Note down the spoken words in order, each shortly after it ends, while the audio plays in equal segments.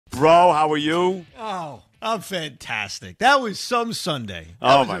bro? How are you? Oh, I'm fantastic. That was some Sunday.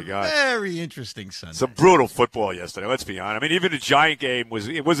 My God. Very interesting Sunday. Some brutal football yesterday, let's be honest. I mean, even the Giant game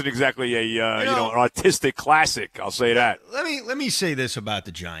wasn't exactly a an artistic classic, I'll say that. Let me say this about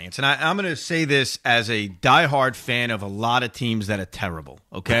the Giants, and I'm going to say this as a diehard fan of a lot of teams that are terrible,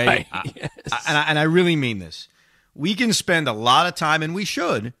 okay? Right. Yes. And I really mean this. We can spend a lot of time, and we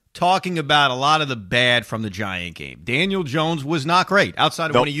should, talking about a lot of the bad from the Giant game. Daniel Jones was not great. Outside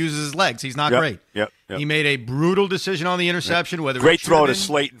of when he uses his legs, he's not great. Yep. He made a brutal decision on the interception. Whether great throw to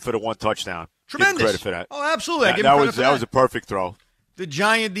Slayton for the one touchdown. Tremendous. Give him credit for that. Oh, absolutely. That was a perfect throw. The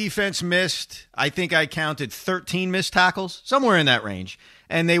Giant defense missed, I think I counted 13 missed tackles, somewhere in that range,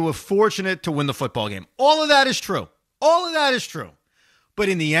 and they were fortunate to win the football game. All of that is true. But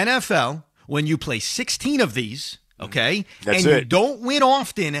in the NFL, when you play 16 of these, okay, you don't win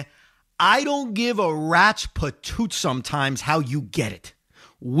often, I don't give a rat's patoot sometimes how you get it.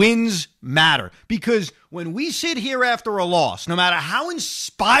 Wins matter. Because when we sit here after a loss, no matter how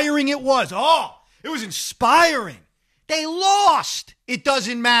inspiring it was, it was inspiring. They lost. It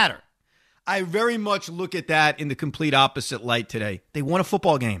doesn't matter. I very much look at that in the complete opposite light today. They won a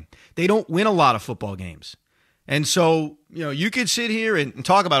football game. They don't win a lot of football games. And so, you could sit here and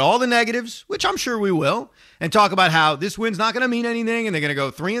talk about all the negatives, which I'm sure we will, and talk about how this win's not going to mean anything and they're going to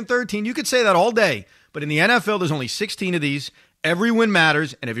go 3-13. You could say that all day. But in the NFL, there's only 16 of these. Every win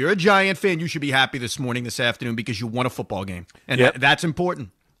matters. And if you're a Giant fan, you should be happy this afternoon, because you won a football game. And that's important.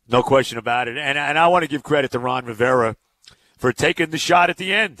 No question about it. And I want to give credit to Ron Rivera for taking the shot at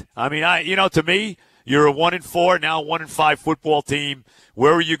the end. I mean, to me, you're a 1-4, now 1-5 football team.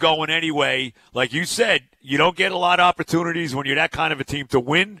 Where are you going anyway? Like you said, you don't get a lot of opportunities when you're that kind of a team to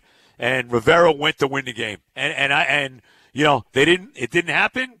win. And Rivera went to win the game. And it didn't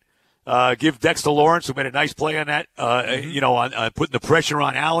happen. Give Dexter Lawrence, who made a nice play on that, on putting the pressure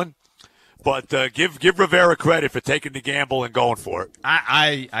on Allen. But give Rivera credit for taking the gamble and going for it.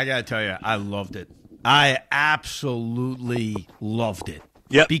 I got to tell you, I loved it. I absolutely loved it.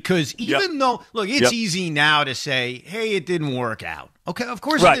 Yep. Because even though, look, it's easy now to say, hey, it didn't work out. Okay, of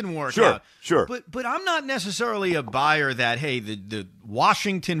course it didn't work out. Sure. But I'm not necessarily a buyer that, hey, the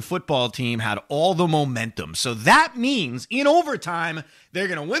Washington football team had all the momentum. So that means in overtime, they're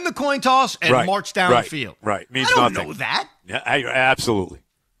going to win the coin toss and march down the field. Right. Means I don't nothing. know that. Yeah, absolutely.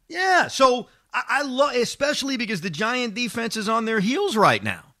 Yeah, so I love, especially because the Giant defense is on their heels right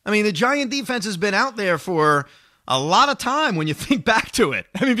now. I mean, the Giant defense has been out there for a lot of time when you think back to it.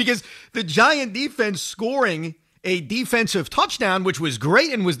 I mean, because the Giant defense scoring a defensive touchdown, which was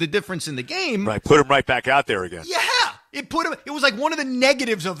great and was the difference in the game. Right, put him right back out there again. Yeah, it was like one of the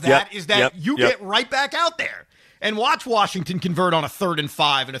negatives of that is that you get right back out there. And watch Washington convert on a 3rd and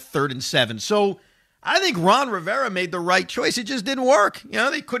 5 and a 3rd and 7. So I think Ron Rivera made the right choice. It just didn't work.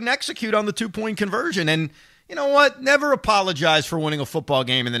 They couldn't execute on the 2-point conversion. And you know what? Never apologize for winning a football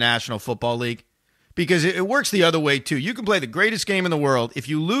game in the National Football League, because it works the other way, too. You can play the greatest game in the world. If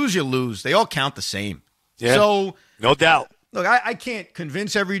you lose, you lose. They all count the same. Yeah, so, no doubt. Look, I can't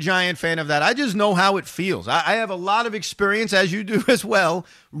convince every Giant fan of that. I just know how it feels. I have a lot of experience, as you do as well,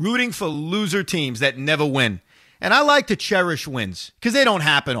 rooting for loser teams that never win. And I like to cherish wins because they don't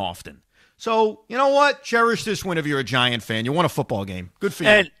happen often. So, you know what? Cherish this win if you're a Giant fan. You won a football game. Good for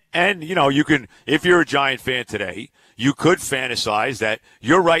you. And you can, if you're a Giant fan today, you could fantasize that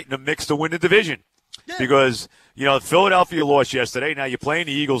you're right in the mix to win the division. Yeah. Because, Philadelphia lost yesterday. Now you're playing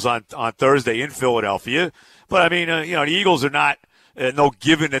the Eagles on Thursday in Philadelphia. But, I mean, the Eagles are not no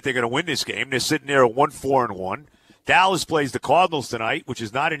given that they're going to win this game. They're sitting there at 1-4-1. Dallas plays the Cardinals tonight, which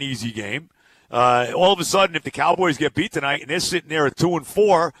is not an easy game. All of a sudden, if the Cowboys get beat tonight and they're sitting there at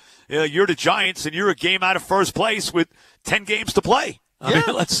 2-4, you're the Giants and you're a game out of first place with 10 games to play.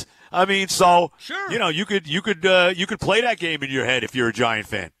 Sure. You could play that game in your head if you're a Giant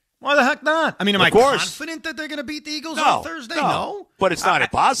fan. Why the heck not? I mean, am I confident that they're going to beat the Eagles on Thursday? No. But it's not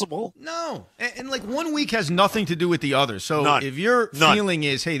impossible. No. And like, one week has nothing to do with the other. So None. If your feeling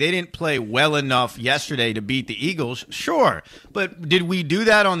is, hey, they didn't play well enough yesterday to beat the Eagles, sure. But did we do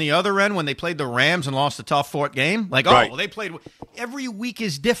that on the other end when they played the Rams and lost a tough-fought game? Like, they played. Every week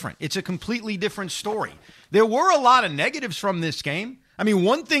is different. It's a completely different story. There were a lot of negatives from this game. I mean,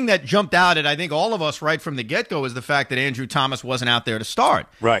 one thing that jumped out at, I think, all of us right from the get-go is the fact that Andrew Thomas wasn't out there to start.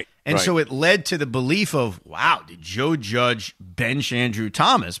 Right. And so it led to the belief of, wow, did Joe Judge bench Andrew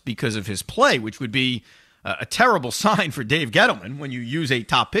Thomas because of his play, which would be a terrible sign for Dave Gettleman when you use a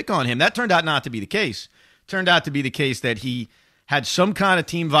top pick on him. That turned out not to be the case. Turned out to be the case that he had some kind of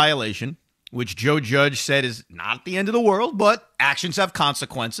team violation, which Joe Judge said is not the end of the world, but actions have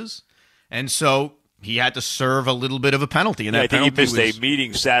consequences. And so he had to serve a little bit of a penalty. And I that think he penalty missed a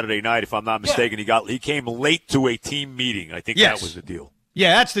meeting Saturday night, if I'm not mistaken. He came late to a team meeting. I think that was the deal.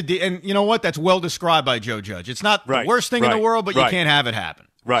 Yeah, that's the deal. And you know what? That's well described by Joe Judge. It's not the worst thing in the world, but you can't have it happen.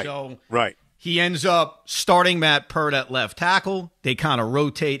 Right. So right. He ends up starting Matt Pert at left tackle. They kind of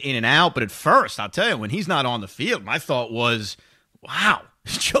rotate in and out. But at first, I'll tell you, when he's not on the field, my thought was, wow,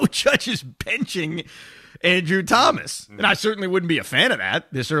 Joe Judge is benching Andrew Thomas. And I certainly wouldn't be a fan of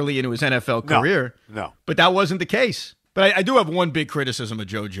that this early into his NFL career. No. But that wasn't the case. But I do have one big criticism of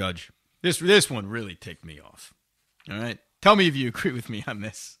Joe Judge. This one really ticked me off. All right? Tell me if you agree with me on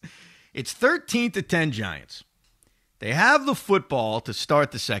this. It's 13-10 Giants. They have the football to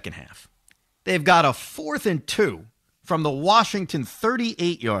start the second half. They've got a 4th and 2 from the Washington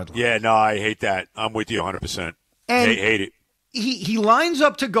 38-yard line. Yeah, no, I hate that. I'm with you 100%. And hate it. He lines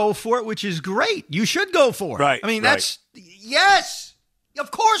up to go for it, which is great. You should go for it. Right. I mean, yes, of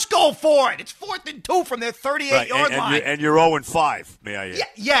course go for it. It's 4th and 2 from their 38-yard line. And you're 0-5, may I add.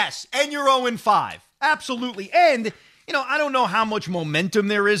 Yes, and you're 0-5. Absolutely. And I don't know how much momentum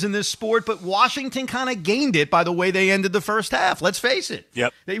there is in this sport, but Washington kind of gained it by the way they ended the first half. Let's face it.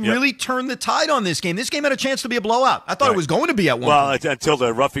 Yep. They really turned the tide on this game. This game had a chance to be a blowout. I thought it was going to be at one point. Well, until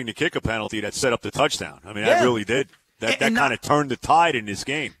the roughing the kicker penalty that set up the touchdown. I mean, that really did. That kind of turned the tide in this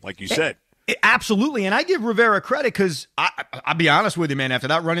game, like you said. Absolutely. And I give Rivera credit because I'll be honest with you, man, after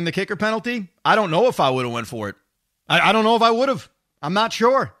that running the kicker penalty, I don't know if I would have went for it. I don't know if I would have. I'm not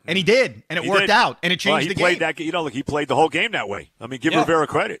sure. And he did. And it worked out. And it changed the game. He played the whole game that way. I mean, give Rivera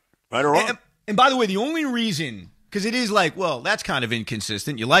credit. Right or wrong. And by the way, the only reason, because it is like, well, that's kind of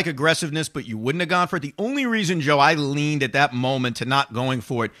inconsistent. You like aggressiveness, but you wouldn't have gone for it. The only reason, Joe, I leaned at that moment to not going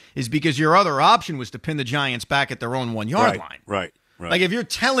for it is because your other option was to pin the Giants back at their own 1-yard line. Right. Like if you're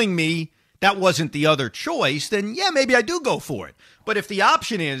telling me that wasn't the other choice, then yeah, maybe I do go for it. But if the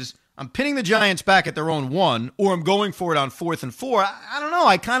option is I'm pinning the Giants back at their own 1, or I'm going for it on 4th and 4. I don't know.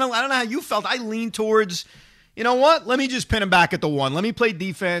 I don't know how you felt. I lean towards, you know what? Let me just pin him back at the 1. Let me play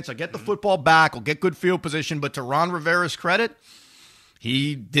defense. I'll get the football back. I'll get good field position. But to Ron Rivera's credit,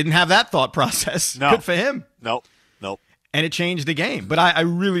 he didn't have that thought process. No. Good for him. Nope. And it changed the game. But I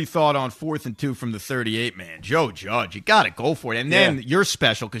really thought on 4th and 2 from the 38, man, Joe Judge, you got to go for it. And then you're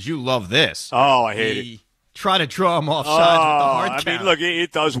special because you love this. Oh, I hate it. Try to draw him off sides with the hard count. I mean, look,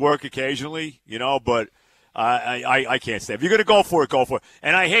 it does work occasionally, but I can't say. If you're going to go for it, go for it.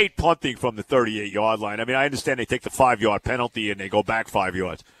 And I hate punting from the 38-yard line. I mean, I understand they take the 5-yard penalty and they go back 5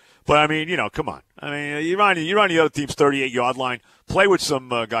 yards. But, I mean, come on. I mean, you're on the other team's 38-yard line. Play with some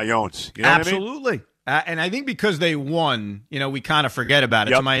gallones. You know Absolutely. What I mean? And I think because they won, we kind of forget about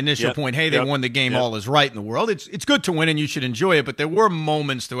it. To my initial point, hey, they won the game, all is right in the world. It's good to win and you should enjoy it, but there were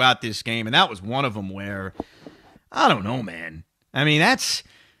moments throughout this game, and that was one of them where, I don't know, man. I mean, that's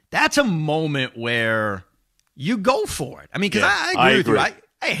a moment where you go for it. I mean, because I agree with you.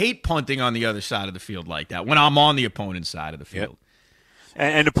 I hate punting on the other side of the field like that when I'm on the opponent's side of the field.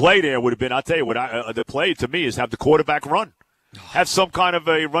 And the play there would have been, I'll tell you what, the play to me is have the quarterback run. Have some kind of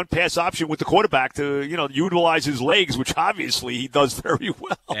a run-pass option with the quarterback to, utilize his legs, which obviously he does very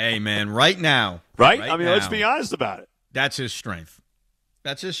well. Hey, man, right now. Right? I mean, let's be honest about it. That's his strength.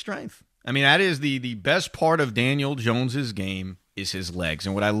 I mean, that is the best part of Daniel Jones's game is his legs.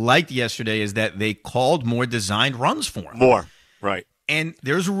 And what I liked yesterday is that they called more designed runs for him. More, right. And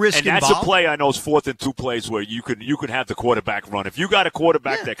there's risk involved. And that's a play on those 4th and 2 plays where you can have the quarterback run. If you got a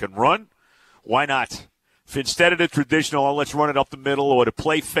quarterback that can run, why not? If instead of the traditional, let's run it up the middle, or to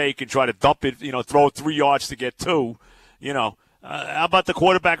play fake and try to dump it, throw it 3 yards to get 2, how about the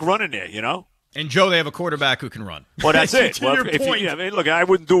quarterback running there, And, Joe, they have a quarterback who can run. Well, that's it. To your point. Look, I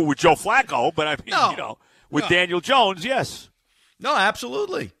wouldn't do it with Joe Flacco, but I mean, with Daniel Jones, yes. No,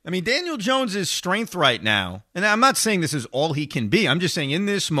 absolutely. I mean, Daniel Jones' strength right now, and I'm not saying this is all he can be. I'm just saying in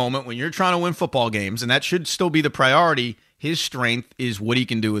this moment when you're trying to win football games, and that should still be the priority, his strength is what he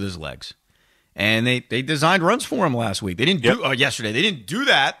can do with his legs. And they designed runs for him last week. They didn't do yesterday. They didn't do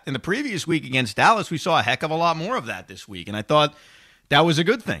that in the previous week against Dallas. We saw a heck of a lot more of that this week, and I thought that was a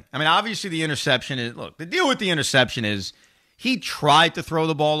good thing. I mean, obviously the interception is – look, the deal with the interception is he tried to throw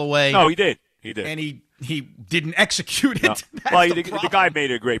the ball away. No, he did. And he didn't execute it. No. Well, the guy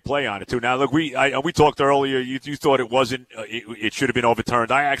made a great play on it, too. Now, look, we talked earlier. You thought it wasn't it should have been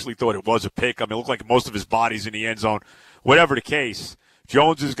overturned. I actually thought it was a pick. I mean, it looked like most of his body's in the end zone. Whatever the case,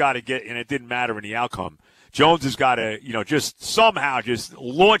 Jones has got to get – and it didn't matter in the outcome. Jones has got to, just somehow just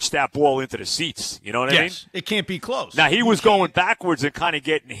launch that ball into the seats. You know what I mean? Yes, it can't be close. Now, he was going backwards and kind of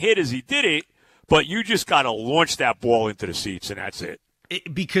getting hit as he did it, but you just got to launch that ball into the seats, and that's it.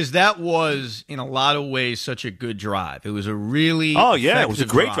 because that was, in a lot of ways, such a good drive. It was a really it was a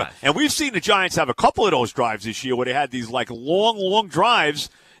great drive. And we've seen the Giants have a couple of those drives this year where they had these like long drives.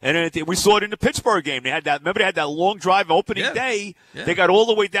 And we saw it in the Pittsburgh game. They had that long drive opening day. Yeah. They got all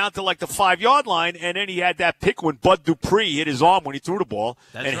the way down to like the 5-yard line, and then he had that pick when Bud Dupree hit his arm when he threw the ball,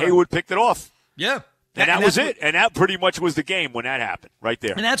 Hayward picked it off. Yeah. And that was it. And that pretty much was the game when that happened, right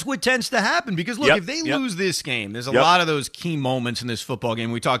there. And that's what tends to happen because, look, if they lose this game, there's a lot of those key moments in this football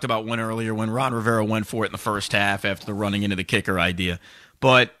game. We talked about one earlier when Ron Rivera went for it in the first half after the running into the kicker idea.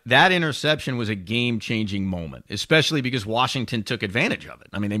 But that interception was a game-changing moment, especially because Washington took advantage of it.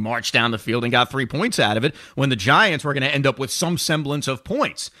 I mean, they marched down the field and got 3 points out of it when the Giants were going to end up with some semblance of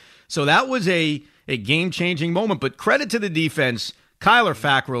points. So that was a game-changing moment. But credit to the defense, Kyler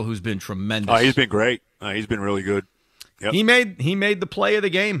Fackrell, who's been tremendous. Oh, he's been great. He's been really good. Yep. He made the play of the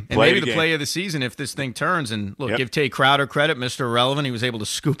game and maybe the play of the season if this thing turns. And look, give Tate Crowder credit, Mr. Irrelevant. He was able to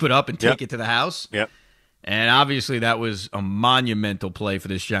scoop it up and take it to the house. Yep. And obviously that was a monumental play for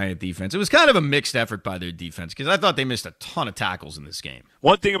this Giant defense. It was kind of a mixed effort by their defense because I thought they missed a ton of tackles in this game.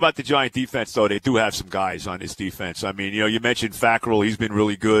 One thing about the Giant defense, though, they do have some guys on this defense. I mean, you mentioned Fackrell. He's been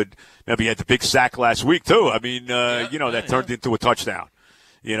really good. Maybe he had the big sack last week, too. I mean, that turned into a touchdown.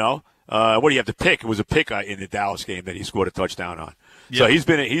 What do you have to pick? It was a pick in the Dallas game that he scored a touchdown on. Yeah. So he's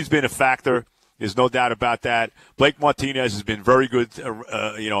been a factor. There's no doubt about that. Blake Martinez has been very good,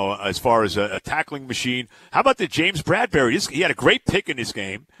 as far as a tackling machine. How about the James Bradbury? He had a great pick in this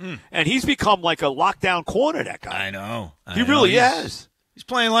game, and he's become like a lockdown corner, that guy. I know. He really has. He's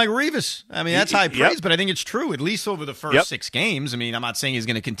playing like Revis. I mean, that's high praise, but I think it's true, at least over the first 6 games. I mean, I'm not saying he's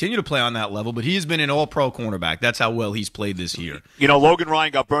going to continue to play on that level, but he's been an all-pro cornerback. That's how well he's played this year. Logan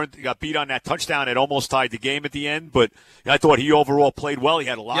Ryan got beat on that touchdown. It almost tied the game at the end, but I thought he overall played well. He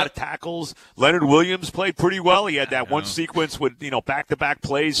had a lot of tackles. Leonard Williams played pretty well. He had that one sequence with, back-to-back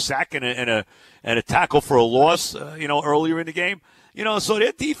plays, sack and a tackle for a loss, earlier in the game. So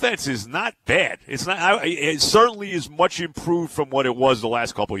their defense is not bad. It's not. It certainly is much improved from what it was the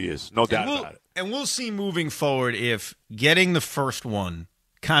last couple of years. No doubt about it. And we'll see moving forward if getting the first one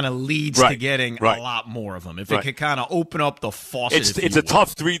kind of leads to getting a lot more of them. If it could kind of open up the faucet. It's a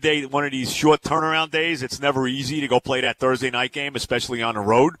tough 3-day, one of these short turnaround days. It's never easy to go play that Thursday night game, especially on the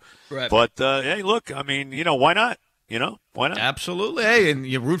road. Right. But, hey, look, I mean, why not? Why not? Absolutely. Hey, and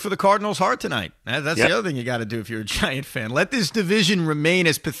you root for the Cardinals hard tonight. That's the other thing you got to do if you're a Giant fan. Let this division remain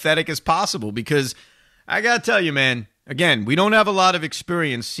as pathetic as possible because I got to tell you, man, again, we don't have a lot of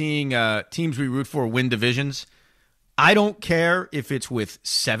experience seeing teams we root for win divisions. I don't care if it's with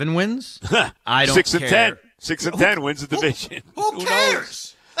 7 wins. I don't 6 care. and 10. 6 and 10 wins the division. Who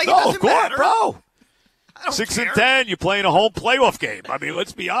cares? Like, no, of course, matter. Bro. 6 and 10, you're playing a home playoff game. I mean,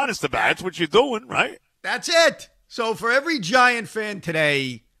 let's be honest about it. That's what you're doing, right? That's it. So for every Giant fan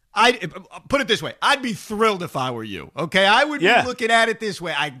today, I'd put it this way. I'd be thrilled if I were you. Okay? I would be looking at it this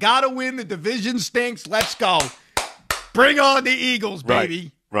way. I got to win. The division stinks. Let's go. Bring on the Eagles,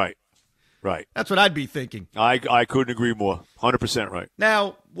 baby. Right. That's what I'd be thinking. I couldn't agree more. 100% right.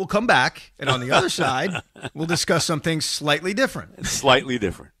 Now, we'll come back, and on the other side, we'll discuss something slightly different. Slightly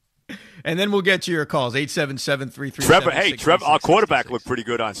different. And then we'll get to your calls, 877-337-6666. Trevor, our quarterback looked pretty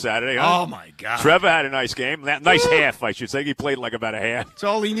good on Saturday. Huh? Oh, my God. Trevor had a nice game. Nice half, I should say. He played like about a half. That's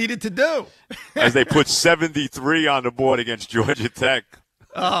all he needed to do. As they put 73 on the board against Georgia Tech.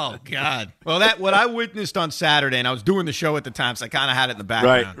 Oh, God. Well, what I witnessed on Saturday, and I was doing the show at the time, so I kind of had it in the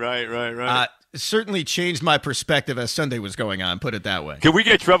background. Right. It certainly changed my perspective as Sunday was going on, put it that way. Can we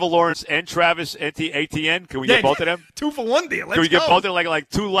get Trevor Lawrence and Travis Etienne? Can we get both of them? 2-for-1 deal. Let's Can we go. get both of them, like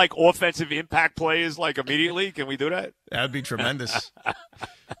two offensive impact players immediately? Can we do that? That would be tremendous.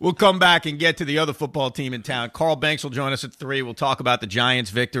 We'll come back and get to the other football team in town. Carl Banks will join us at 3. We'll talk about the Giants'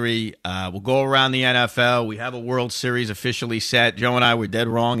 victory. We'll go around the NFL. We have a World Series officially set. Joe and I were dead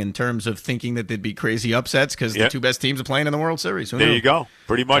wrong in terms of thinking that there'd be crazy upsets because the 2 best teams are playing in the World Series. There you go.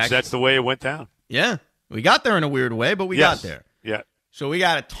 Pretty much that's the way it went down. Yeah. We got there in a weird way, but we got there. Yeah. So we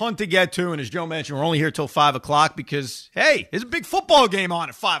got a ton to get to, and as Joe mentioned, we're only here till 5 o'clock because, hey, there's a big football game on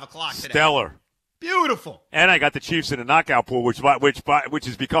at 5 o'clock today. Stellar. Beautiful. And I got the Chiefs in the knockout pool, which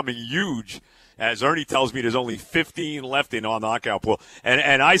is becoming huge. As Ernie tells me, there's only 15 left in our knockout pool.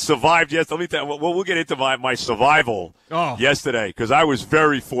 And I survived yesterday. Let me tell you, we'll get into my survival yesterday because I was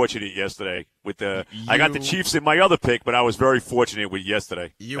very fortunate yesterday. I got the Chiefs in my other pick, but I was very fortunate with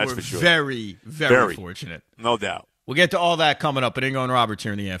yesterday. That's for sure. Very, very fortunate. No doubt. We'll get to all that coming up at Ingo and Roberts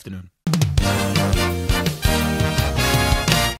here in the afternoon.